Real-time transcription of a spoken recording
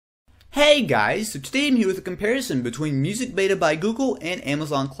Hey guys, so today I'm here with a comparison between Music Beta by Google and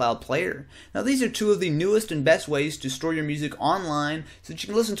Amazon Cloud Player. Now these are two of the newest and best ways to store your music online so that you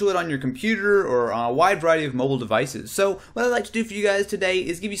can listen to it on your computer or on a wide variety of mobile devices. So what I'd like to do for you guys today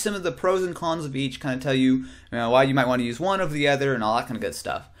is give you some of the pros and cons of each, kind of tell you, why you might want to use one over the other and all that kind of good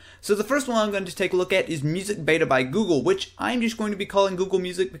stuff. So the first one I'm going to take a look at is Music Beta by Google, which I'm just going to be calling Google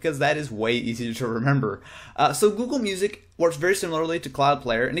Music because that is way easier to remember. So Google Music works very similarly to Cloud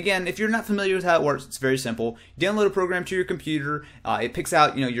Player, and again, if you're not familiar with how it works, it's very simple. You download a program to your computer, it picks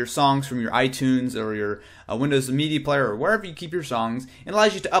out your songs from your iTunes or your Windows Media Player or wherever you keep your songs, and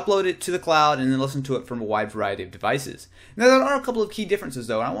allows you to upload it to the cloud and then listen to it from a wide variety of devices. Now there are a couple of key differences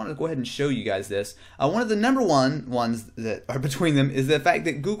though, and I want to go ahead and show you guys this. One of the number one ones that are between them is the fact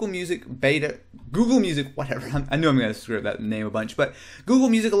that Google Music, whatever, I knew I'm going to screw up that name a bunch, but Google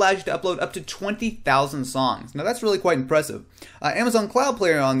Music allows you to upload up to 20,000 songs. Now that's really quite impressive. Amazon Cloud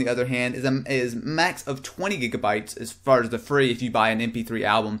Player, on the other hand, is max of 20 gigabytes as far as the free if you buy an MP3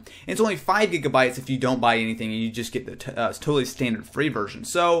 album. And it's only 5 gigabytes if you don't buy anything and you just get the totally standard free version.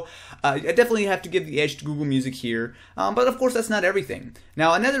 So I definitely have to give the edge to Google Music here. But of course, that's not everything.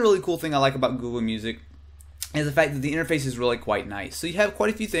 Now, another really cool thing I like about Google Music is the fact that the interface is really quite nice. So you have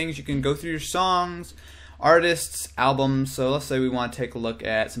quite a few things. You can go through your songs, artists, albums. So let's say we want to take a look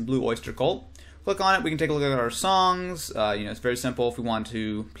at some Blue Oyster Cult. Click on it, we can take a look at our songs. It's very simple. If we want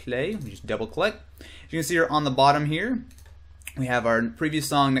to play, we just double click. As you can see here on the bottom here, we have our previous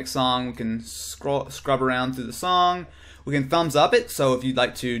song, next song. We can scrub around through the song. We can thumbs up it, so if you'd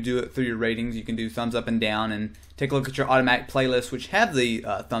like to do it through your ratings, you can do thumbs up and down and take a look at your automatic playlists, which have the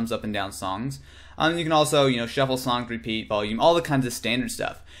thumbs up and down songs. You can also, shuffle songs, repeat, volume, all the kinds of standard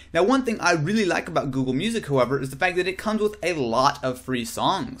stuff. Now, one thing I really like about Google Music, however, is the fact that it comes with a lot of free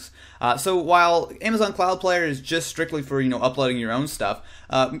songs. So while Amazon Cloud Player is just strictly for, uploading your own stuff,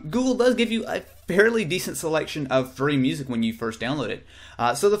 Google does give you a fairly decent selection of free music when you first download it.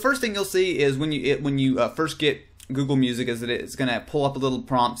 So the first thing you'll see is when you first get Google Music is that it's going to pull up a little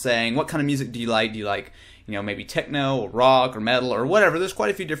prompt saying, what kind of music do you like? Do you like, maybe techno or rock or metal or whatever? There's quite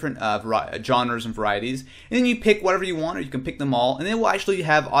a few different genres and varieties. And then you pick whatever you want, or you can pick them all, and then we'll actually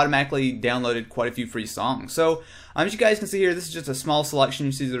have automatically downloaded quite a few free songs. So as you guys can see here, this is just a small selection.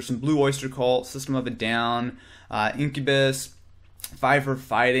 You see there's some Blue Oyster Cult, System of a Down, Incubus, Five for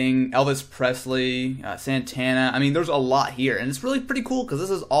Fighting, Elvis Presley, Santana. I mean, there's a lot here, and it's really pretty cool because this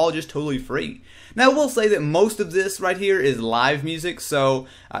is all just totally free. Now, I will say that most of this right here is live music, so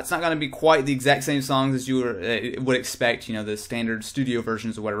it's not going to be quite the exact same songs as you would expect, the standard studio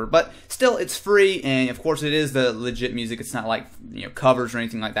versions or whatever, but still, it's free, and of course, it is the legit music. It's not like, covers or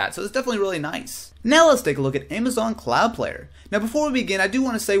anything like that, so it's definitely really nice. Now let's take a look at Amazon Cloud Player. Now before we begin, I do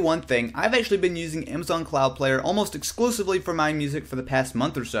want to say one thing. I've actually been using Amazon Cloud Player almost exclusively for my music for the past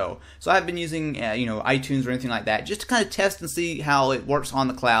month or so. So I've been using, iTunes or anything like that just to kind of test and see how it works on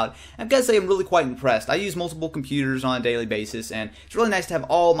the cloud. I've got to say I'm really quite impressed. I use multiple computers on a daily basis, and it's really nice to have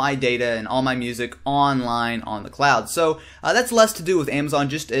all my data and all my music online on the cloud. So that's less to do with Amazon,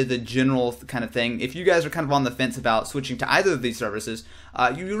 just as a general kind of thing. If you guys are kind of on the fence about switching to either of these services,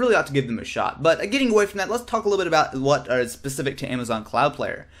 you really ought to give them a shot. But getting away from that, let's talk a little bit about what are specific to Amazon Cloud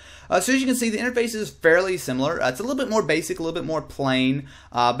Player. So as you can see, the interface is fairly similar. It's a little bit more basic, a little bit more plain,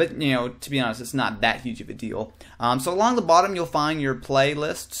 but to be honest, it's not that huge of a deal. So along the bottom, you'll find your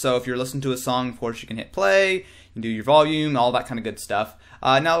playlist. So if you're listening to a song, of course, you can hit play, you can do your volume, all that kind of good stuff.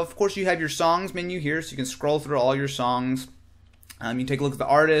 Now, of course, you have your songs menu here, so you can scroll through all your songs. You can take a look at the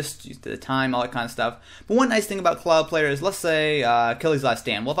artist, the time, all that kind of stuff. But one nice thing about Cloud Player is, let's say, Kelly's Last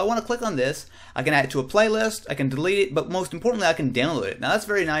Stand. Well, if I want to click on this, I can add it to a playlist, I can delete it, but most importantly, I can download it. Now, that's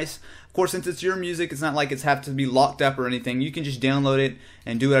very nice. Of course, since it's your music, it's not like it's have to be locked up or anything. You can just download it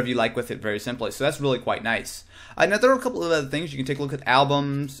and do whatever you like with it very simply. So that's really quite nice. Now, there are a couple of other things. You can take a look at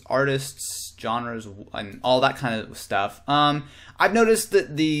albums, artists, genres, and all that kind of stuff. I've noticed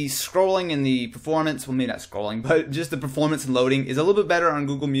that the scrolling and the performance, well, maybe not scrolling, but just the performance and loading is a little bit better on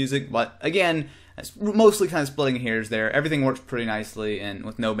Google Music, but again, it's mostly kind of splitting hairs there. Everything works pretty nicely and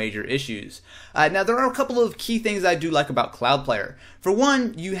with no major issues. Now, there are a couple of key things I do like about Cloud Player. For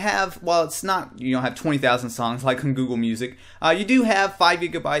one, you have, while it's not, you don't have 20,000 songs like on Google Music, you do have 5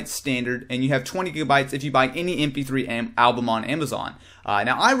 gigabytes standard, and you have 20 gigabytes if you buy any MP3 album on Amazon.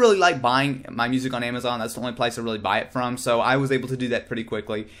 Now, I really like buying my music on Amazon. That's the only place I really buy it from, so I was able to do that pretty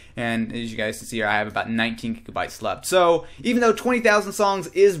quickly. And as you guys can see here, I have about 19 gigabytes left. So even though 20,000 songs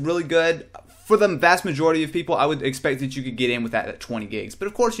is really good, for the vast majority of people, I would expect that you could get in with that at 20 gigs. But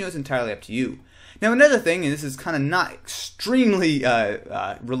of course, it's entirely up to you. Now another thing, and this is kind of not extremely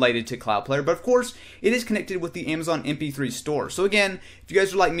related to Cloud Player, but of course it is connected with the Amazon MP3 store. So again, if you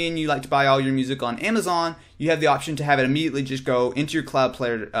guys are like me and you like to buy all your music on Amazon, you have the option to have it immediately just go into your Cloud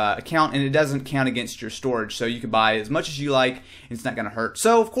Player account, and it doesn't count against your storage. So you can buy as much as you like, and it's not going to hurt.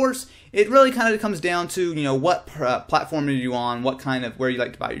 So of course, it really kind of comes down to, you know, what platform are you on, where you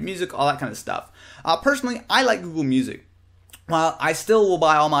like to buy your music, all that kind of stuff. Personally, I like Google Music. While I still will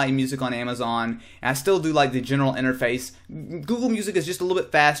buy all my music on Amazon, and I still do like the general interface, Google Music is just a little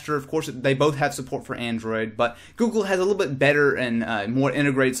bit faster. Of course, they both have support for Android, but Google has a little bit better and more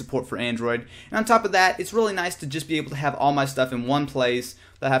integrated support for Android. And on top of that, it's really nice to just be able to have all my stuff in one place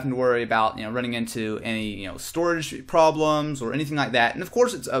without having to worry about, you know, running into any, you know, storage problems or anything like that. And of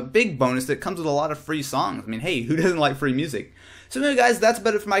course, it's a big bonus that comes with a lot of free songs. I mean, hey, who doesn't like free music? So anyway, guys, that's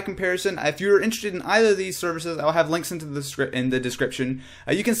about it for my comparison. If you're interested in either of these services, I'll have links in the description.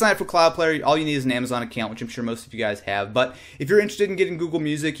 You can sign up for Cloud Player. All you need is an Amazon account, which I'm sure most of you guys have. But if you're interested in getting Google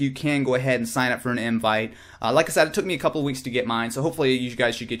Music, you can go ahead and sign up for an invite. Like I said, it took me a couple of weeks to get mine, so hopefully you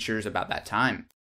guys should get yours about that time.